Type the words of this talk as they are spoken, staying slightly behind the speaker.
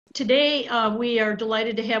Today, we are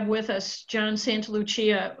delighted to have with us John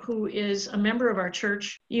SantaLucia, who is a member of our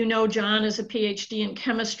church. You know John is a PhD in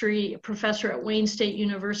chemistry, a professor at Wayne State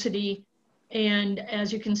University, and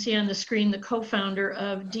as you can see on the screen, the co-founder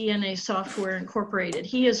of DNA Software Incorporated.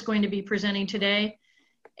 He is going to be presenting today.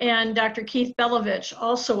 And Dr. Keith Belovich,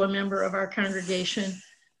 also a member of our congregation,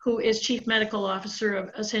 who is Chief Medical Officer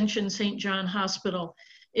of Ascension St. John Hospital,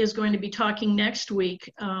 is going to be talking next week.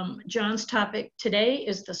 John's topic today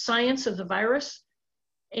is the science of the virus,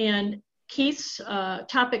 and Keith's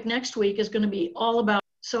topic next week is going to be all about.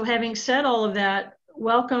 So having said all of that,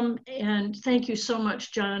 welcome and thank you so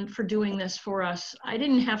much, John, for doing this for us. I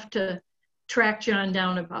didn't have to track John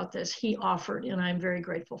down about this. He offered, and I'm very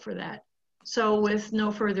grateful for that. So with no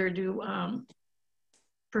further ado,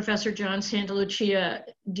 Professor John SantaLucia,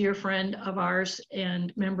 dear friend of ours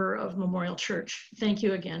and member of Memorial Church. Thank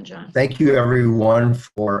you again, John. Thank you everyone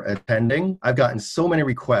for attending. I've gotten so many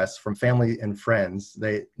requests from family and friends.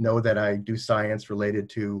 They know that I do science related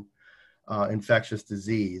to infectious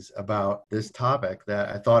disease about this topic,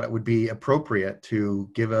 that I thought it would be appropriate to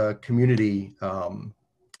give a community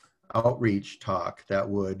outreach talk that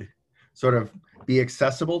would sort of be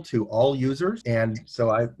accessible to all users. And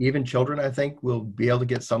so even children, I think, will be able to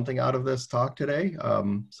get something out of this talk today.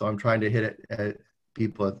 So I'm trying to hit it at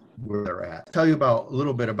people where they're at. I'll tell you a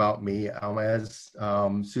little bit about me. As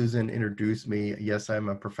Susan introduced me, yes, I'm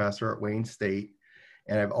a professor at Wayne State,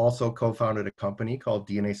 and I've also co-founded a company called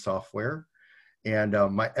DNA Software. And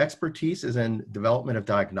my expertise is in development of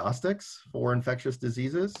diagnostics for infectious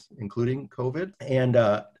diseases, including COVID. And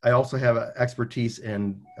I also have expertise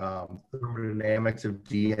in thermodynamics of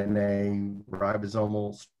DNA,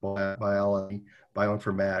 ribosomal biology,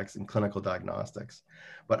 bioinformatics, and clinical diagnostics.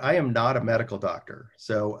 But I am not a medical doctor.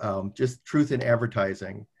 So just truth in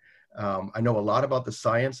advertising. I know a lot about the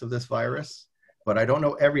science of this virus, but I don't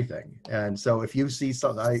know everything. And so if you see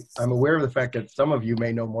something, I'm aware of the fact that some of you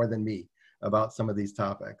may know more than me about some of these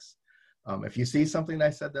topics. If you see something I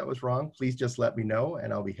said that was wrong, please just let me know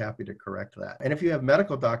and I'll be happy to correct that. And if you have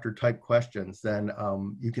medical doctor type questions, then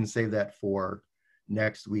you can save that for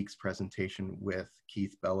next week's presentation with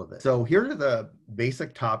Keith Belovich. So here are the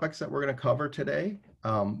basic topics that we're going to cover today.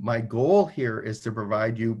 My goal here is to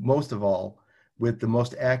provide you, most of all, with the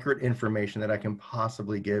most accurate information that I can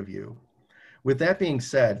possibly give you. With that being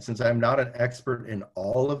said, since I'm not an expert in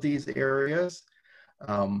all of these areas,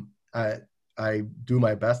 I do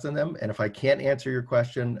my best in them, and if I can't answer your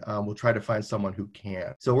question, we'll try to find someone who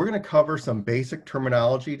can. So we're going to cover some basic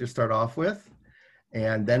terminology to start off with,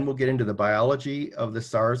 and then we'll get into the biology of the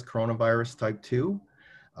SARS coronavirus type 2.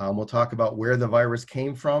 We'll talk about where the virus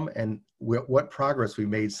came from and what progress we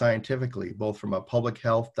made scientifically, both from a public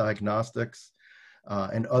health, diagnostics,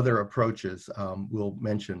 and other approaches we'll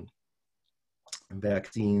mention.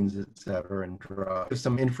 Vaccines, et cetera, and drugs. There's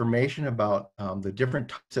some information about the different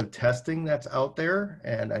types of testing that's out there.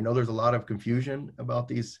 And I know there's a lot of confusion about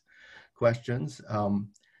these questions.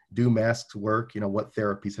 Do masks work? You know, what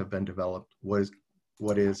therapies have been developed?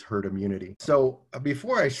 What is herd immunity? So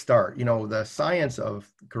before I start, you know, the science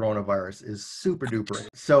of coronavirus is super duper.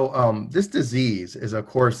 So this disease is, of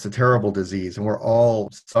course, a terrible disease, and we're all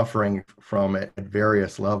suffering from it at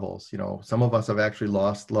various levels. You know, some of us have actually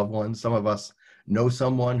lost loved ones. Some of us know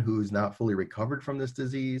someone who's not fully recovered from this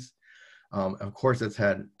disease. Of course, it's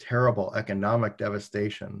had terrible economic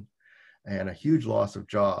devastation and a huge loss of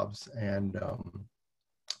jobs. And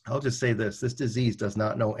I'll just say this disease does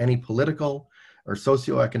not know any political or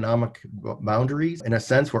socioeconomic boundaries. In a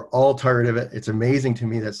sense, we're all tired of it. It's amazing to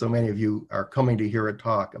me that so many of you are coming to hear a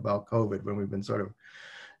talk about COVID when we've been sort of,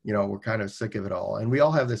 you know, we're kind of sick of it all. And we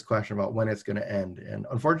all have this question about when it's going to end. And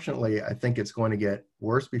unfortunately, I think it's going to get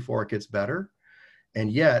worse before it gets better. And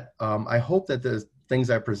yet, I hope that the things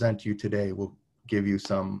I present to you today will give you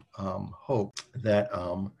some hope that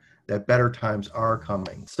that better times are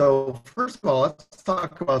coming. So first of all, let's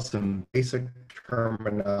talk about some basic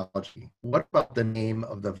terminology. What about the name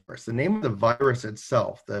of the virus? The name of the virus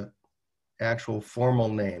itself, the actual formal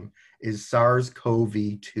name, is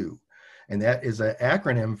SARS-CoV-2. And that is an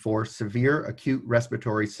acronym for Severe Acute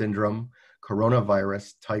Respiratory Syndrome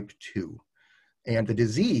Coronavirus Type 2. And the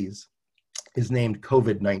disease is named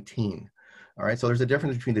COVID-19. All right, so there's a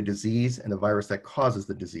difference between the disease and the virus that causes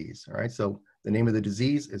the disease. All right, so the name of the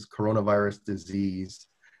disease is Coronavirus Disease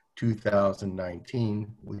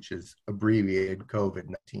 2019, which is abbreviated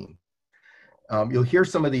COVID-19. You'll hear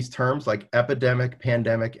some of these terms like epidemic,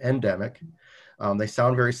 pandemic, endemic. They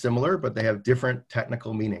sound very similar, but they have different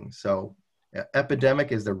technical meanings. So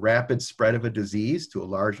epidemic is the rapid spread of a disease to a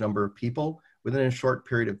large number of people within a short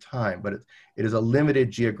period of time, but it is a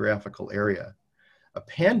limited geographical area. A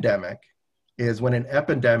pandemic is when an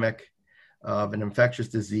epidemic of an infectious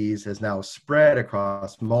disease has now spread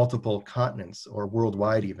across multiple continents or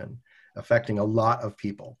worldwide even, affecting a lot of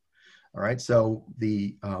people. All right, so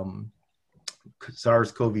the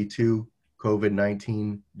SARS-CoV-2,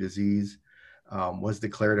 COVID-19 disease was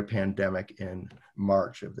declared a pandemic in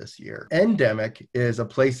March of this year. Endemic is a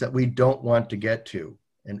place that we don't want to get to.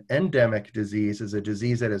 An endemic disease is a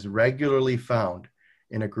disease that is regularly found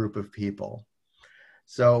in a group of people.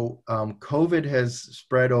 So COVID has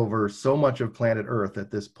spread over so much of planet Earth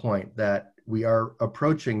at this point that we are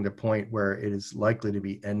approaching the point where it is likely to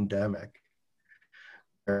be endemic.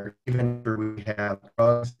 Even after we have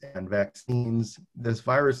drugs and vaccines, this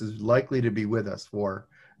virus is likely to be with us for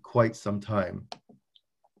quite some time.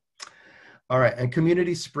 All right, and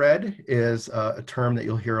community spread is a term that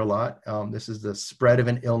you'll hear a lot. This is the spread of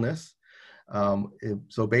an illness.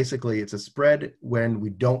 So basically, it's a spread when we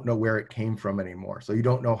don't know where it came from anymore. So you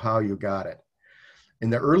don't know how you got it. In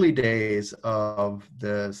the early days of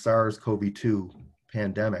the SARS-CoV-2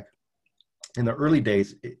 pandemic, in the early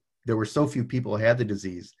days, there were so few people who had the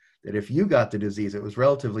disease that if you got the disease, it was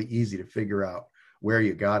relatively easy to figure out where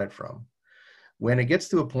you got it from. When it gets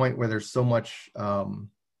to a point where there's so much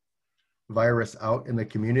virus out in the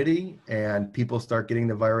community and people start getting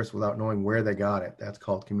the virus without knowing where they got it, that's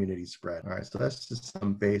called community spread. All right, so that's just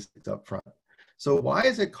some basics up front. So why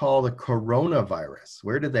is it called a coronavirus?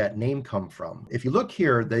 Where did that name come from? If you look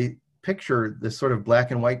here, they picture, this sort of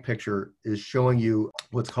black and white picture is showing you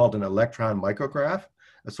what's called an electron micrograph,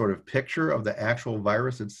 a sort of picture of the actual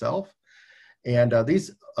virus itself. And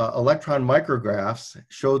these electron micrographs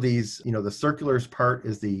show these, the circular part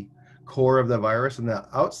is the core of the virus, and the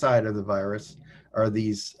outside of the virus are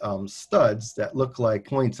these studs that look like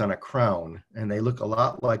points on a crown, and they look a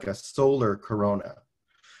lot like a solar corona.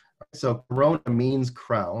 So corona means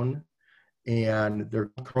crown, and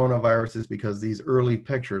they're coronaviruses because these early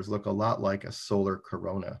pictures look a lot like a solar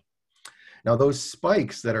corona. Now those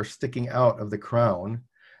spikes that are sticking out of the crown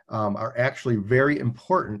are actually very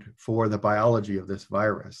important for the biology of this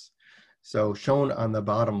virus. So shown on the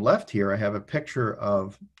bottom left here, I have a picture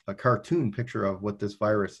of a cartoon picture of what this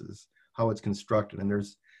virus is, how it's constructed. And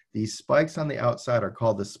there's these spikes on the outside are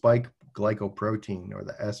called the spike glycoprotein or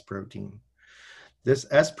the S protein. This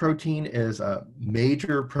S protein is a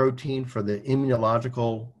major protein for the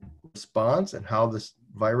immunological response and how this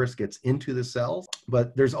virus gets into the cells.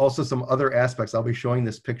 But there's also some other aspects. I'll be showing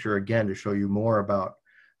this picture again to show you more about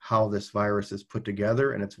how this virus is put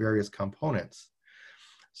together and its various components.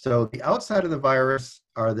 So the outside of the virus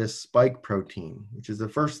are this spike protein, which is the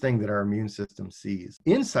first thing that our immune system sees.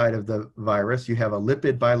 Inside of the virus, you have a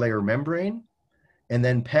lipid bilayer membrane, and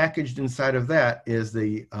then packaged inside of that is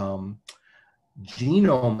the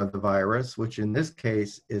genome of the virus, which in this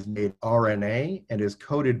case is made RNA and is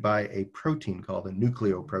coded by a protein called a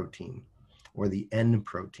nucleoprotein, or the N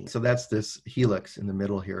protein. So that's this helix in the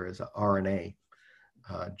middle here is an RNA.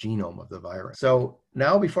 Genome of the virus. So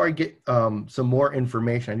now before I get some more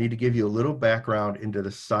information, I need to give you a little background into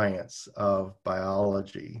the science of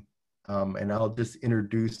biology. And I'll just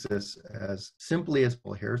introduce this as simply as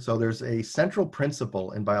possible here. So there's a central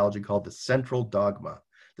principle in biology called the central dogma,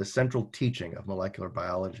 the central teaching of molecular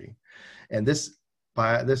biology. And this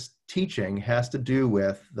teaching has to do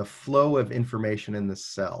with the flow of information in the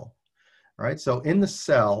cell. All right, so in the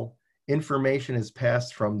cell, information is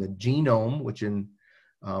passed from the genome, which in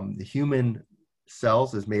the human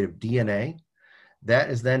cells is made of DNA.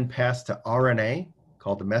 That is then passed to RNA,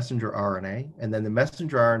 called the messenger RNA, and then the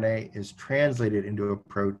messenger RNA is translated into a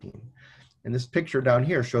protein. And this picture down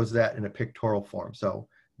here shows that in a pictorial form. So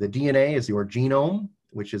the DNA is your genome,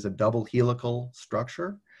 which is a double helical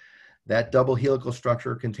structure. That double helical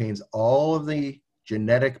structure contains all of the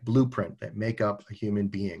genetic blueprint that make up a human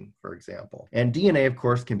being, for example. And DNA, of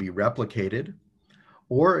course, can be replicated,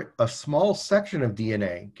 or a small section of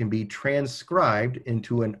DNA can be transcribed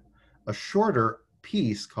into a shorter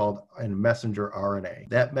piece called a messenger RNA.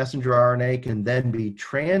 That messenger RNA can then be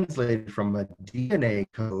translated from a DNA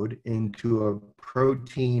code into a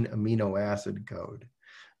protein amino acid code,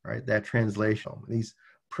 right? That translation. These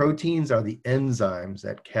proteins are the enzymes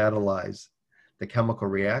that catalyze the chemical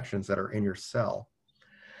reactions that are in your cell.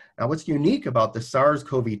 Now, what's unique about the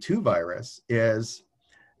SARS-CoV-2 virus is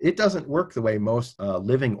it doesn't work the way most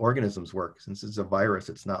living organisms work. Since it's a virus,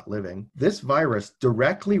 it's not living. This virus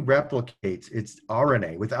directly replicates its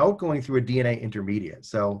RNA without going through a DNA intermediate.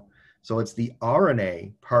 So it's the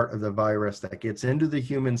RNA part of the virus that gets into the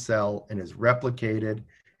human cell and is replicated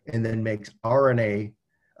and then makes RNA,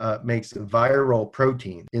 makes viral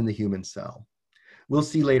protein in the human cell. we'll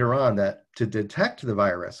see later on that to detect the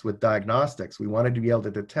virus with diagnostics, we wanted to be able to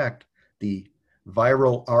detect the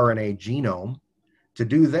viral RNA genome. To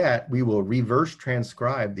do that, we will reverse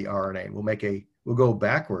transcribe the RNA. We'll go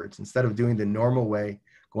backwards. Instead of doing the normal way,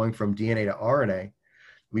 going from DNA to RNA,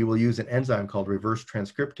 we will use an enzyme called reverse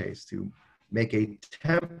transcriptase to make a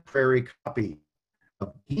temporary copy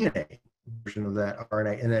of DNA version of that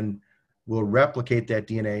RNA, and then we'll replicate that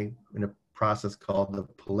DNA in a process called the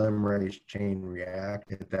polymerase chain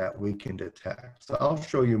reaction that we can detect. So I'll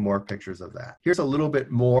show you more pictures of that. Here's a little bit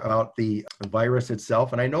more about the virus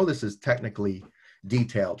itself, and I know this is technically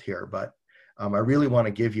detailed here, but I really want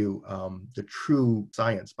to give you the true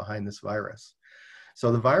science behind this virus.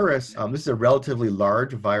 So the virus, this is a relatively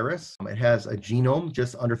large virus. It has a genome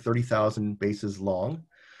just under 30,000 bases long.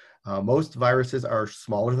 Most viruses are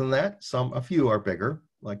smaller than that. A few are bigger,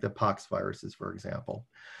 like the pox viruses, for example.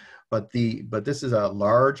 But this is a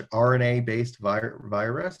large RNA-based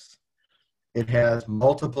virus. It has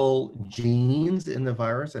multiple genes in the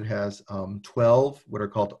virus. It has 12 what are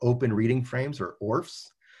called open reading frames, or ORFs.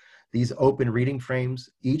 These open reading frames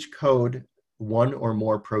each code one or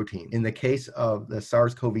more protein. In the case of the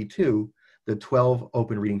SARS-CoV-2, the 12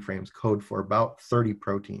 open reading frames code for about 30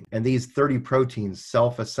 proteins. And these 30 proteins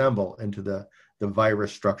self-assemble into the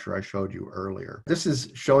virus structure I showed you earlier. This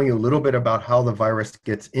is showing you a little bit about how the virus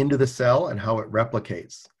gets into the cell and how it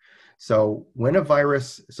replicates. So when a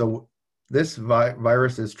virus, this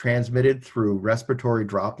virus is transmitted through respiratory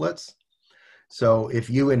droplets. So if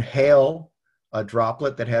you inhale a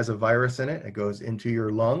droplet that has a virus in it, it goes into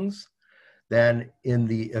your lungs. Then in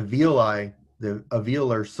the alveoli, the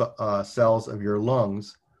alveolar cells of your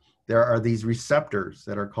lungs, there are these receptors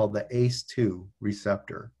that are called the ACE2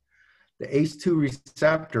 receptor. The ACE2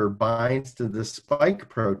 receptor binds to the spike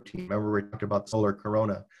protein. Remember we talked about solar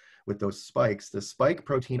corona with those spikes. The spike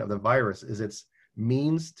protein of the virus is its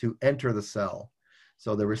means to enter the cell.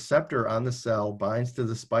 So the receptor on the cell binds to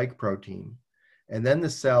the spike protein. And then the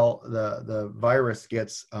cell, the virus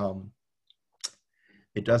gets,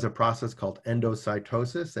 it does a process called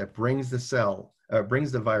endocytosis that brings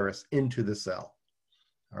the virus into the cell.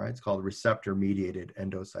 All right, it's called receptor-mediated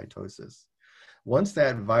endocytosis. Once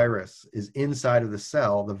that virus is inside of the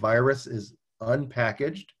cell, the virus is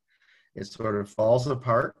unpackaged, it sort of falls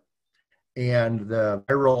apart, and the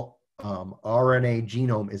viral RNA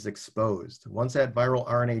genome is exposed. Once that viral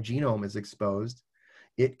RNA genome is exposed,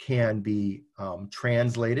 it can be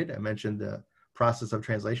translated. I mentioned the process of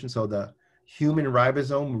translation. So the human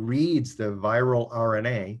ribosome reads the viral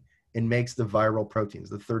RNA and makes the viral proteins,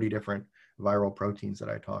 the 30 different viral proteins that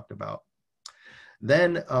I talked about.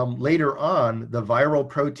 Then later on, the viral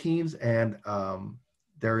proteins, and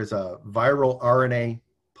there is a viral RNA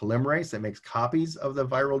polymerase that makes copies of the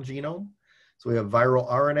viral genome. So we have viral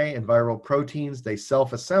RNA and viral proteins. They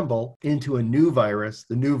self-assemble into a new virus.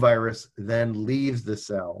 The new virus then leaves the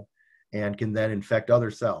cell and can then infect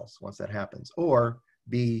other cells once that happens, or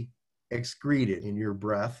be excreted in your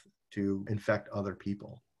breath to infect other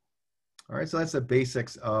people. All right, so that's the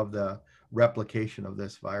basics of the replication of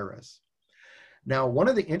this virus. Now, one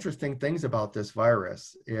of the interesting things about this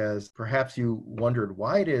virus is perhaps you wondered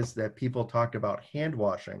why it is that people talked about hand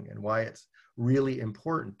washing and why it's really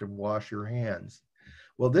important to wash your hands.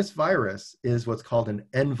 Well, this virus is what's called an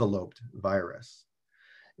enveloped virus.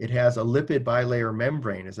 It has a lipid bilayer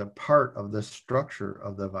membrane as a part of the structure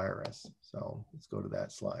of the virus. So let's go to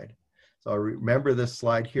that slide. So remember this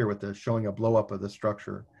slide here with the showing a blow up of the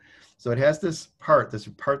structure. So it has this part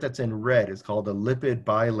that's in red is called a lipid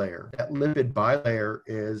bilayer. That lipid bilayer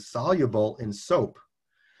is soluble in soap.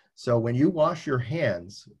 So when you wash your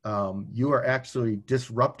hands, you are actually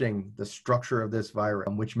disrupting the structure of this virus,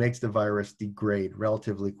 which makes the virus degrade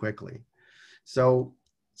relatively quickly. So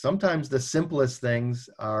sometimes the simplest things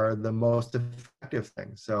are the most effective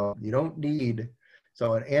things. So you don't need,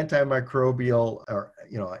 so an antimicrobial or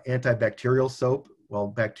antibacterial soap, well,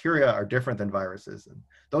 bacteria are different than viruses, and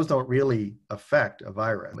those don't really affect a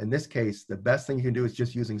virus. In this case, the best thing you can do is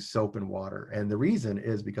just using soap and water. And the reason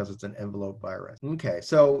is because it's an envelope virus. Okay,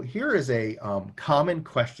 so here is a common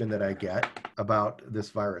question that I get about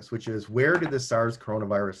this virus, which is where did the SARS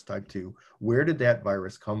coronavirus type 2, where did that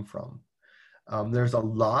virus come from? There's a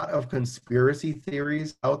lot of conspiracy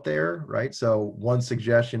theories out there, right? So one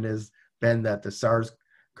suggestion has been that the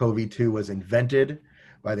SARS-CoV-2 was invented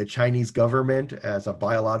by the Chinese government as a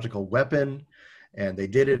biological weapon, and they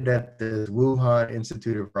did it at the Wuhan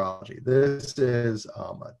Institute of Virology. This is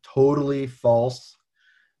a totally false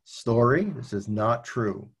story. This is not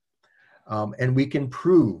true. And we can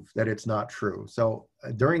prove that it's not true. So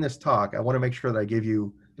during this talk, I want to make sure that I give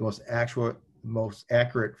you the most most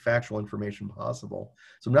accurate factual information possible.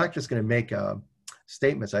 So I'm not just going to make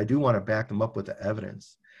statements. I do want to back them up with the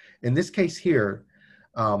evidence. In this case here,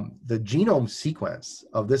 the genome sequence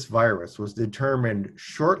of this virus was determined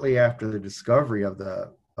shortly after the discovery of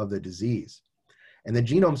the disease. And the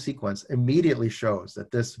genome sequence immediately shows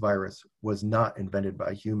that this virus was not invented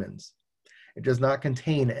by humans. It does not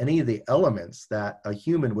contain any of the elements that a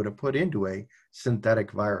human would have put into a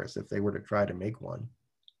synthetic virus if they were to try to make one.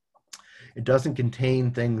 It doesn't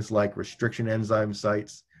contain things like restriction enzyme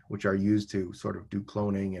sites, which are used to sort of do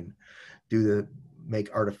cloning and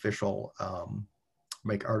make artificial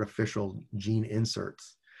gene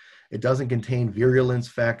inserts. It doesn't contain virulence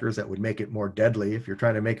factors that would make it more deadly. If you're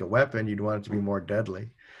trying to make a weapon, you'd want it to be more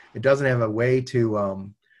deadly. It doesn't have a way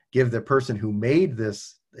to give the person who made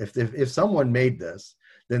this, if someone made this,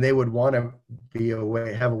 then they would want to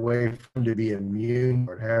have a way for them to be immune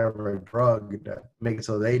or have a drug to make it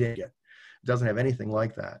so they didn't get it. It doesn't have anything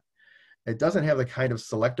like that. It doesn't have the kind of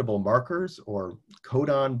selectable markers or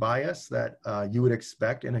codon bias that you would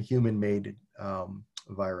expect in a human-made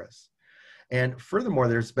virus. And furthermore,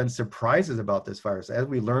 there's been surprises about this virus. As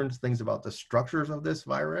we learned things about the structures of this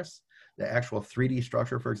virus, the actual 3D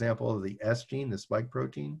structure, for example, of the S gene, the spike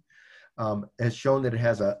protein, has shown that it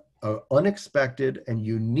has a unexpected and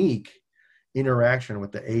unique interaction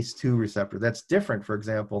with the ACE2 receptor. That's different, for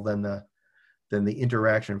example, than the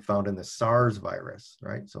interaction found in the SARS virus,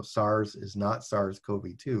 right? So SARS is not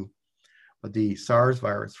SARS-CoV-2, but the SARS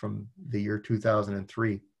virus from the year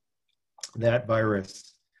 2003, that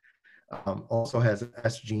virus also has an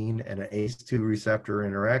S gene and an ACE2 receptor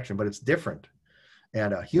interaction, but it's different.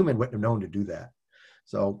 And a human wouldn't have known to do that.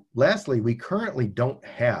 So lastly, we currently don't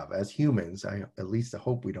have, as humans, at least I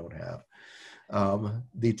hope we don't have,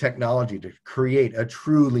 the technology to create a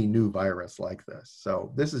truly new virus like this.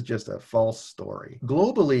 So this is just a false story.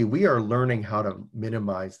 Globally, we are learning how to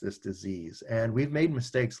minimize this disease, and we've made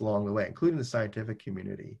mistakes along the way, including the scientific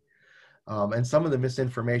community. And some of the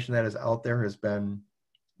misinformation that is out there has been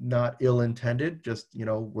not ill-intended, just,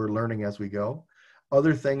 we're learning as we go.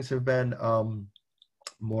 Other things have been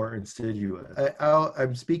more insidious.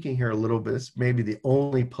 I'm speaking here a little bit, it's maybe the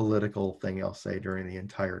only political thing I'll say during the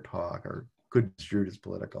entire talk, or could be construed as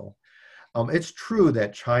political. It's true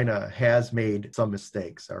that China has made some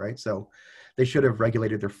mistakes, all right? So they should have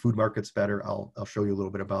regulated their food markets better. I'll show you a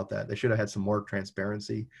little bit about that. They should have had some more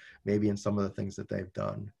transparency, maybe in some of the things that they've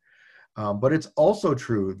done. But it's also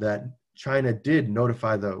true that China did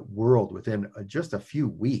notify the world within just a few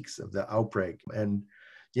weeks of the outbreak. And,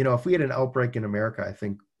 if we had an outbreak in America, I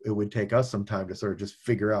think it would take us some time to sort of just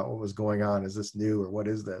figure out what was going on. Is this new or what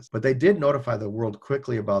is this? But they did notify the world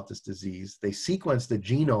quickly about this disease. They sequenced the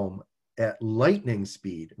genome at lightning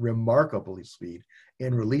speed, remarkable speed,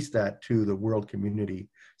 and released that to the world community,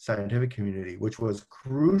 scientific community, which was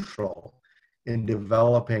crucial in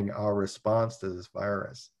developing our response to this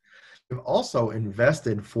virus. We've also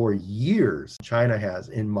invested for years, China has,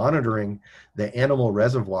 in monitoring the animal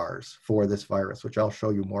reservoirs for this virus, which I'll show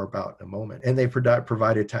you more about in a moment. And they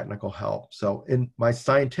provided technical help. So in my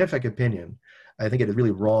scientific opinion, I think it is really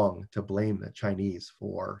wrong to blame the Chinese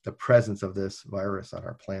for the presence of this virus on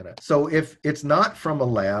our planet. So if it's not from a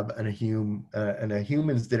lab and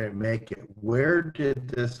humans didn't make it, where did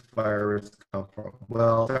this virus come from?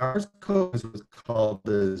 Well, SARS-CoV was called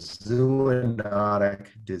the zoonotic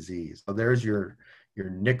disease. So there's your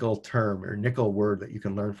nickel term, or nickel word that you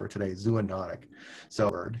can learn for today, zoonotic.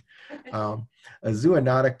 So a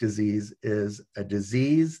zoonotic disease is a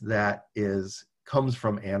disease that comes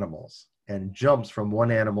from animals and jumps from one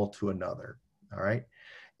animal to another, all right?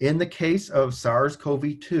 In the case of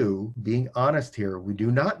SARS-CoV-2, being honest here, we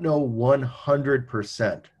do not know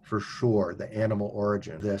 100% for sure the animal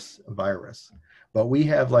origin of this virus, but we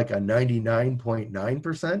have like a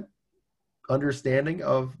 99.9% understanding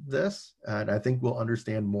of this, and I think we'll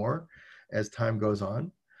understand more as time goes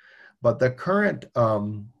on. But the current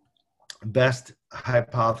best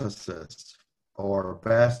hypothesis or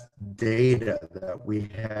best data that we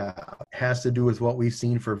have has to do with what we've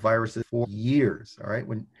seen for viruses for years, all right?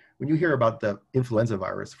 When you hear about the influenza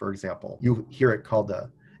virus, for example, you hear it called the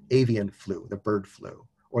avian flu, the bird flu,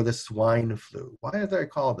 or the swine flu. Why is that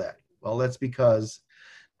called that? Well, that's because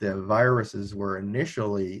the viruses were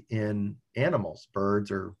initially in animals, birds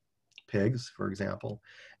or pigs, for example,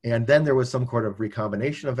 and then there was some sort of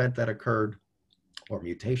recombination event that occurred or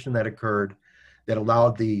mutation that occurred that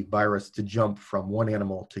allowed the virus to jump from one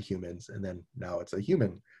animal to humans, and then now it's a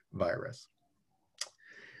human virus.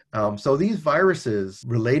 So these viruses,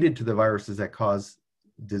 related to the viruses that cause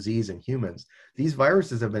disease in humans, these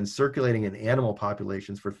viruses have been circulating in animal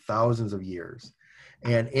populations for thousands of years.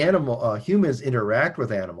 And humans interact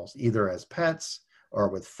with animals either as pets or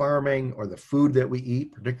with farming or the food that we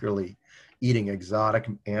eat, particularly eating exotic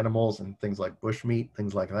animals and things like bushmeat,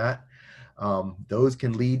 things like that. Those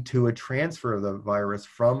can lead to a transfer of the virus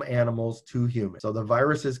from animals to humans. So the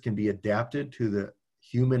viruses can be adapted to the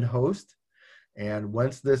human host. And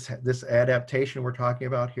once this adaptation we're talking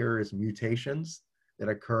about here is mutations that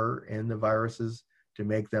occur in the viruses to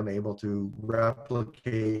make them able to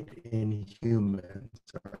replicate in humans.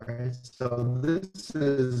 All right? So this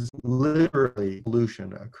is literally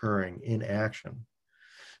evolution occurring in action.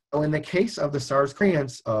 So in the case of the SARS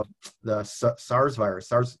variants of the SARS virus,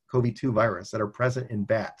 SARS-CoV-2 virus that are present in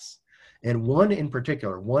bats, and one in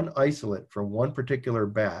particular, one isolate from one particular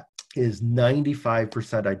bat is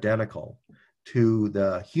 95% identical to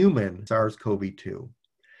the human SARS-CoV-2.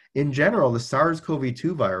 In general, the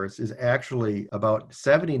SARS-CoV-2 virus is actually about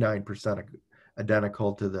 79%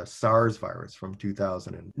 identical to the SARS virus from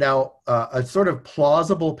 2000. Now, a sort of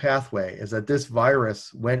plausible pathway is that this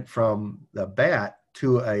virus went from the bat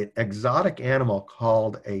to an exotic animal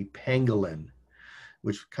called a pangolin,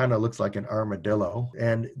 which kind of looks like an armadillo.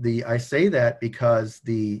 And I say that because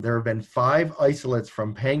there have been 5 isolates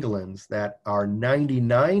from pangolins that are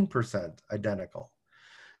 99% identical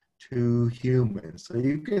to humans. So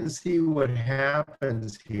you can see what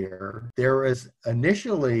happens here. There was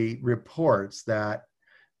initially reports that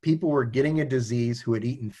people were getting a disease who had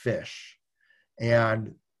eaten fish.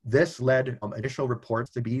 And this led initial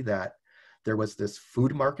reports to be that there was this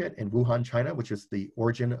food market in Wuhan, China, which is the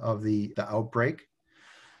origin of the outbreak.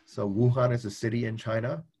 So Wuhan is a city in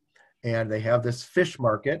China, and they have this fish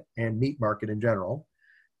market and meat market in general.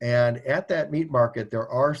 And at that meat market, there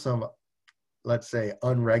are some, let's say,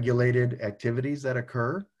 unregulated activities that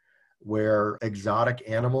occur where exotic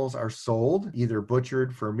animals are sold, either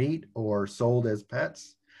butchered for meat or sold as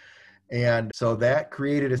pets. And so that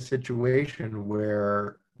created a situation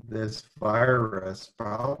where this virus,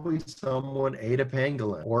 probably someone ate a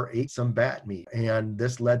pangolin or ate some bat meat, and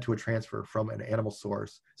this led to a transfer from an animal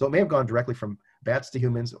source. So it may have gone directly from bats to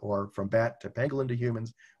humans or from bat to pangolin to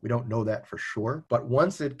humans. We don't know that for sure. But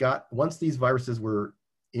once these viruses were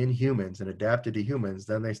in humans and adapted to humans,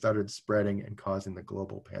 then they started spreading and causing the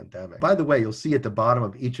global pandemic. By the way, you'll see at the bottom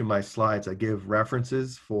of each of my slides, I give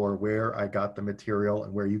references for where I got the material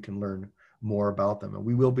and where you can learn more about them. And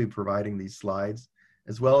we will be providing these slides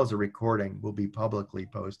as well as a recording will be publicly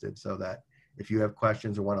posted so that if you have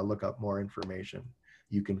questions or want to look up more information,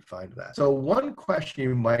 you can find that. So one question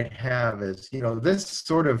you might have is, this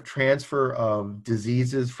sort of transfer of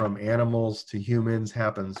diseases from animals to humans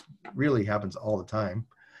really happens all the time.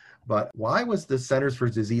 But why was the Centers for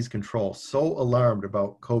Disease Control so alarmed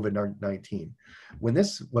about COVID-19? When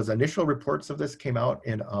initial reports of this came out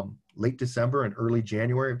in late December and early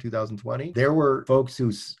January of 2020, there were folks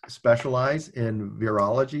who specialize in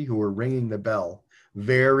virology who were ringing the bell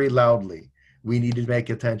very loudly. We need to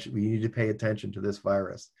make attention. We need to pay attention to this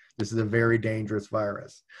virus. This is a very dangerous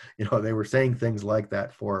virus. They were saying things like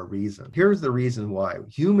that for a reason. Here's the reason why.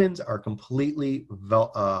 Humans are completely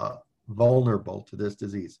vulnerable to this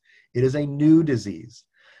disease. It is a new disease.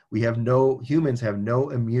 Humans have no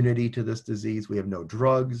immunity to this disease. We have no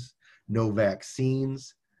drugs, no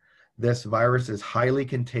vaccines. This virus is highly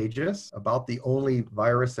contagious. About the only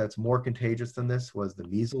virus that's more contagious than this was the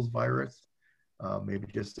measles virus. Maybe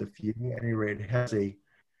just a few. At any rate, it has a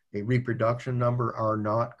reproduction number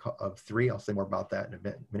R0 of 3. I'll say more about that in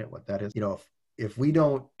a minute, what that is. If we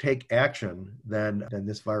don't take action, then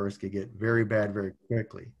this virus could get very bad very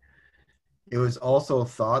quickly. It was also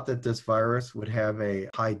thought that this virus would have a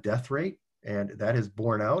high death rate, and that is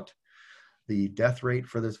borne out. The death rate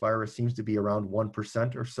for this virus seems to be around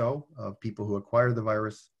 1% or so of people who acquire the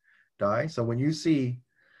virus die. So when you see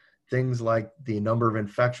things like the number of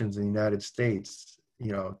infections in the United States,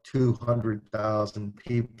 200,000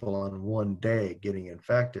 people on one day getting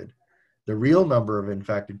infected, the real number of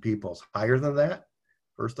infected people is higher than that,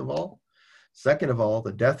 first of all. Second of all,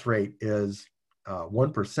 the death rate is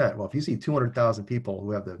 1%. Well, if you see 200,000 people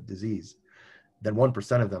who have the disease, then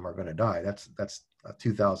 1% of them are going to die. That's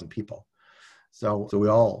 2,000 people. So we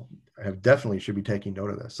all definitely should be taking note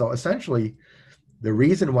of this. So essentially, the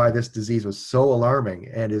reason why this disease was so alarming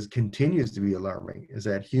and continues to be alarming is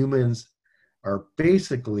that humans are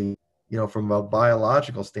basically, from a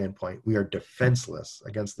biological standpoint, we are defenseless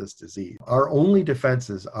against this disease. Our only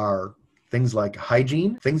defenses are things like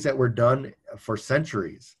hygiene, things that were done for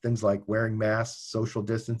centuries, things like wearing masks, social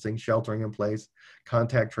distancing, sheltering in place,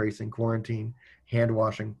 contact tracing, quarantine, hand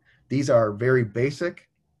washing. These are very basic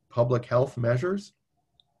public health measures.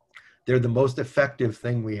 They're the most effective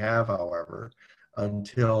thing we have, however,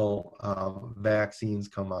 until vaccines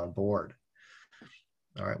come on board.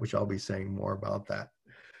 All right, which I'll be saying more about that.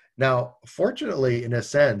 Now, fortunately, in a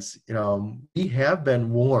sense, we have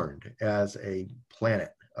been warned as a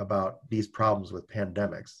planet about these problems with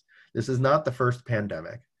pandemics. This is not the first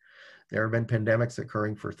pandemic. There have been pandemics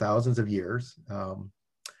occurring for thousands of years.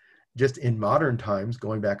 Just in modern times,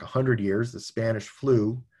 going back 100 years, the Spanish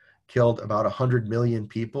flu killed about 100 million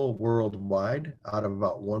people worldwide out of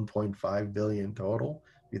about 1.5 billion total.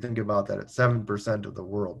 If you think about that, 7% of the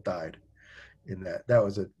world died in that. That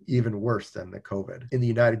was even worse than the COVID. In the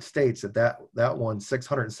United States, that one,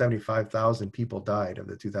 675,000 people died of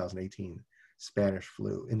the 2018 Spanish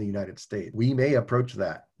flu in the United States. We may approach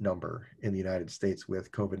that number in the United States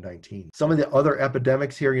with COVID-19. Some of the other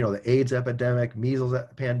epidemics here, the AIDS epidemic, measles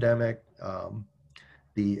pandemic,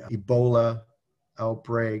 the Ebola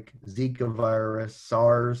outbreak, Zika virus,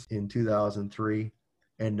 SARS in 2003,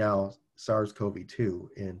 and now SARS-CoV-2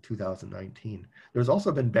 in 2019. There's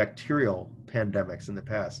also been bacterial pandemics in the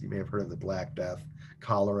past. You may have heard of the Black Death,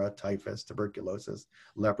 cholera, typhus, tuberculosis,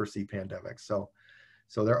 leprosy pandemics. So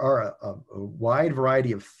there are a wide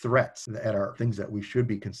variety of threats that are things that we should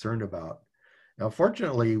be concerned about. Now,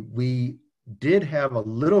 fortunately, we did have a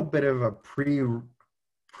little bit of a pre-trial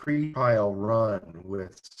run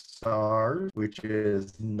with SARS, which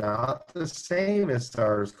is not the same as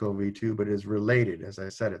SARS-CoV-2, but is related. As I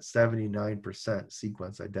said, it's 79%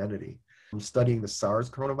 sequence identity. I'm studying the SARS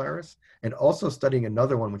coronavirus and also studying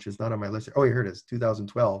another one, which is not on my list. Oh, here it is,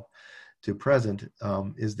 2012 to present,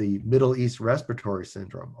 is the Middle East Respiratory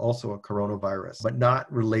Syndrome, also a coronavirus, but not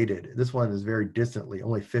related. This one is very distantly,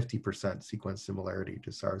 only 50% sequence similarity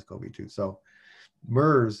to SARS-CoV-2. So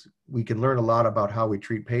MERS, we can learn a lot about how we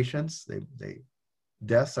treat patients.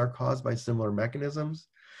 Deaths are caused by similar mechanisms,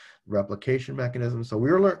 replication mechanisms. So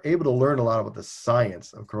we were able to learn a lot about the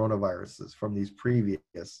science of coronaviruses from these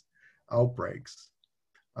previous outbreaks,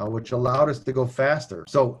 which allowed us to go faster.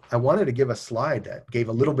 So I wanted to give a slide that gave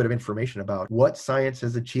a little bit of information about what science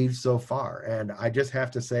has achieved so far. And I just have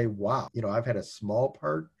to say, wow, I've had a small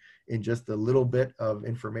part in just a little bit of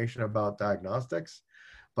information about diagnostics,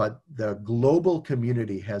 but the global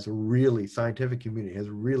community scientific community has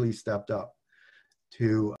really stepped up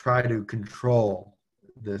to try to control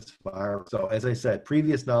this virus. So as I said,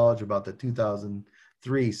 previous knowledge about the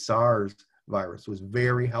 2003 SARS virus was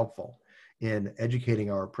very helpful in educating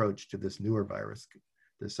our approach to this newer virus,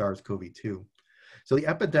 the SARS-CoV-2. So the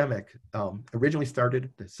epidemic originally started,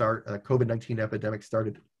 the COVID-19 epidemic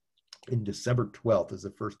started in December 12th as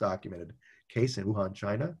the first documented case in Wuhan,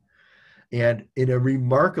 China. And in a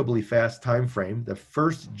remarkably fast time frame, the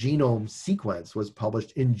first genome sequence was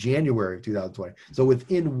published in January of 2020. So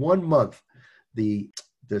within 1 month, the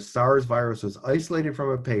SARS virus was isolated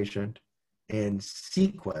from a patient and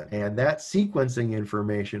sequenced. And that sequencing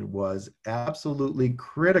information was absolutely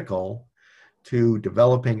critical to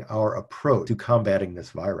developing our approach to combating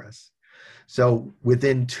this virus. So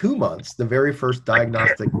within 2 months, the very first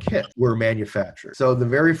diagnostic kits were manufactured. So the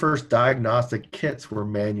very first diagnostic kits were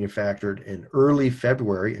manufactured in early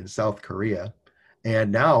February in South Korea.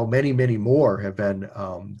 And now many, many more have been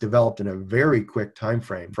developed in a very quick time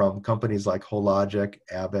frame from companies like Hologic,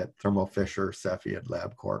 Abbott, Thermo Fisher, Cepheid,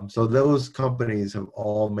 LabCorp. So those companies have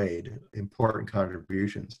all made important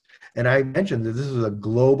contributions. And I mentioned that this is a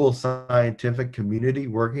global scientific community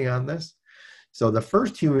working on this. So the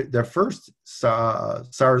first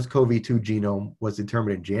SARS-CoV-2 genome was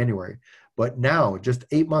determined in January, but now, just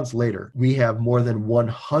 8 months later, we have more than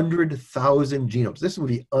 100,000 genomes. This would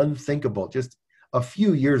be unthinkable. Just a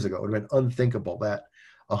few years ago, it would have been unthinkable that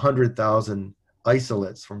 100,000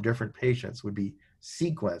 isolates from different patients would be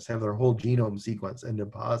sequenced, have their whole genome sequenced and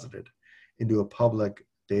deposited into a public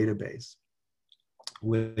database,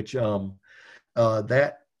 which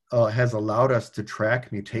has allowed us to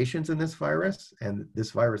track mutations in this virus. And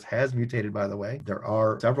this virus has mutated, by the way. There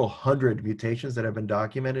are several hundred mutations that have been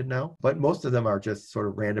documented now, but most of them are just sort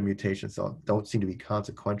of random mutations, so don't seem to be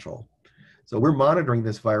consequential. So we're monitoring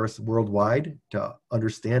this virus worldwide to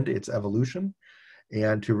understand its evolution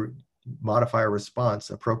and to modify our response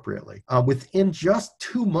appropriately. Within just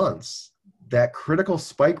 2 months, that critical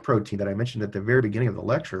spike protein that I mentioned at the very beginning of the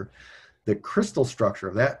lecture, the crystal structure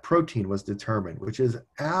of that protein was determined, which is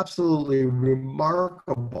absolutely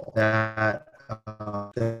remarkable. That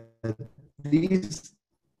these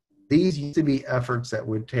used to be efforts that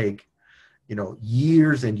would take,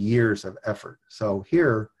 years and years of effort. So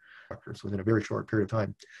here, within a very short period of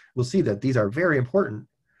time, we'll see that these are very important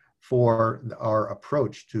for our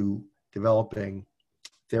approach to developing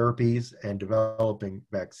therapies and developing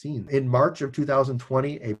vaccines. In March of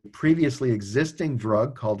 2020, a previously existing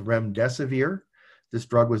drug called remdesivir This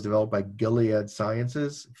drug was developed by Gilead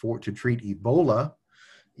Sciences to treat Ebola.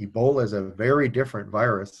 Ebola is a very different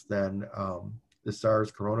virus than the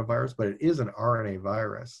SARS coronavirus, but it is an RNA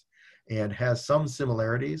virus and has some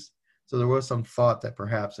similarities. So there was some thought that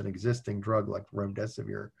perhaps an existing drug like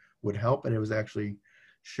remdesivir would help, and it was actually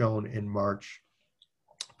shown in March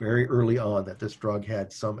very early on that this drug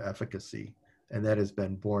had some efficacy, and that has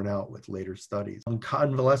been borne out with later studies.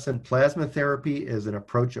 Convalescent plasma therapy is an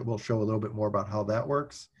approach that we'll show a little bit more about how that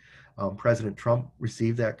works. President Trump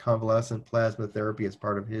received that convalescent plasma therapy as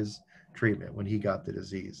part of his treatment when he got the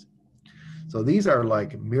disease. So these are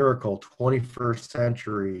like miracle 21st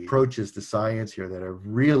century approaches to science here that have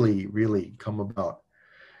really, really come about.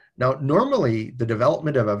 Now, normally the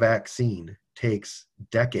development of a vaccine takes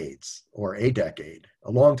decades or a decade,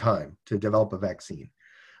 a long time to develop a vaccine.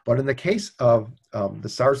 But in the case of the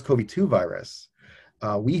SARS-CoV-2 virus,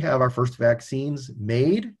 we have our first vaccines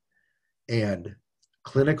made and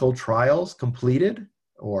clinical trials completed,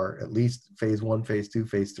 or at least phase 1, phase 2,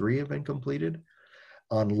 phase 3 have been completed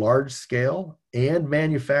on large scale, and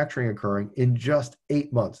manufacturing occurring in just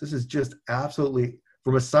 8 months. This is just absolutely,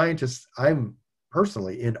 from a scientist, I'm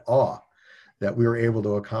personally in awe that we were able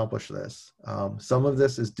to accomplish this. Some of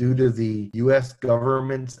this is due to the US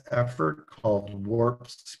government's effort called Warp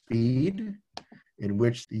Speed, in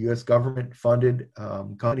which the US government funded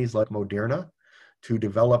companies like Moderna to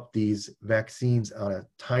develop these vaccines on a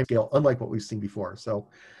time scale unlike what we've seen before. So,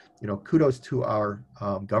 kudos to our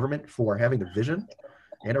government for having the vision,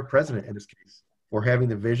 and our president in this case, for having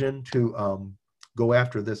the vision to go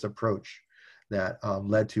after this approach that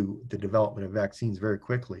led to the development of vaccines very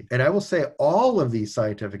quickly. And I will say all of these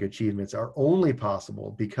scientific achievements are only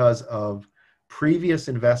possible because of previous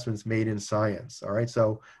investments made in science, all right?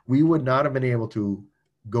 So we would not have been able to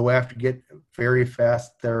go after, get very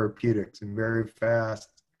fast therapeutics and very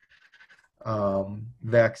fast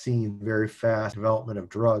vaccine, very fast development of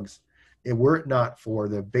drugs, were it not for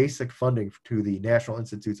the basic funding to the National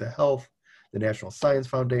Institutes of Health, the National Science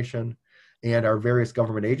Foundation, and our various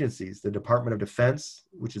government agencies, the Department of Defense,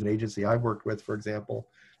 which is an agency I've worked with, for example,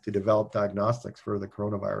 to develop diagnostics for the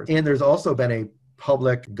coronavirus. And there's also been a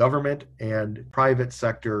public government and private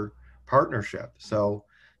sector partnership. So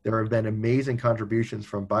there have been amazing contributions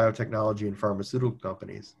from biotechnology and pharmaceutical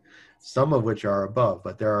companies, some of which are above,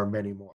 but there are many more.